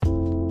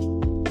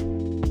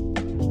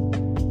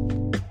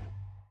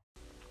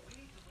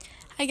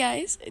Hi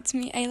guys, it's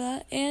me,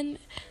 Ayla, and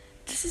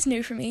this is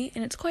new for me,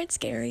 and it's quite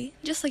scary,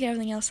 just like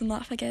everything else in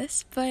life, I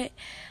guess, but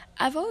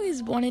I've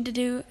always wanted to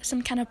do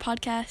some kind of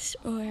podcast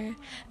or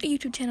a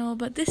YouTube channel,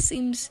 but this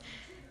seems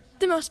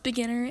the most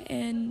beginner,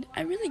 and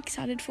I'm really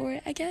excited for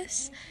it, I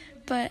guess,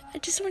 but I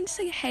just wanted to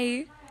say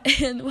hey,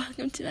 and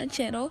welcome to my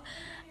channel.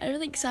 I'm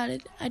really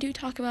excited. I do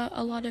talk about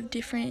a lot of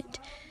different,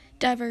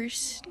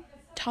 diverse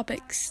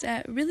topics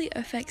that really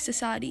affect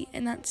society,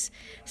 and that's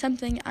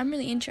something I'm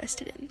really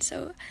interested in.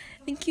 So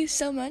thank you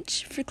so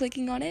much for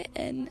clicking on it,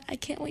 and I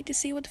can't wait to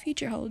see what the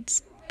future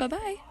holds. Bye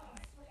bye.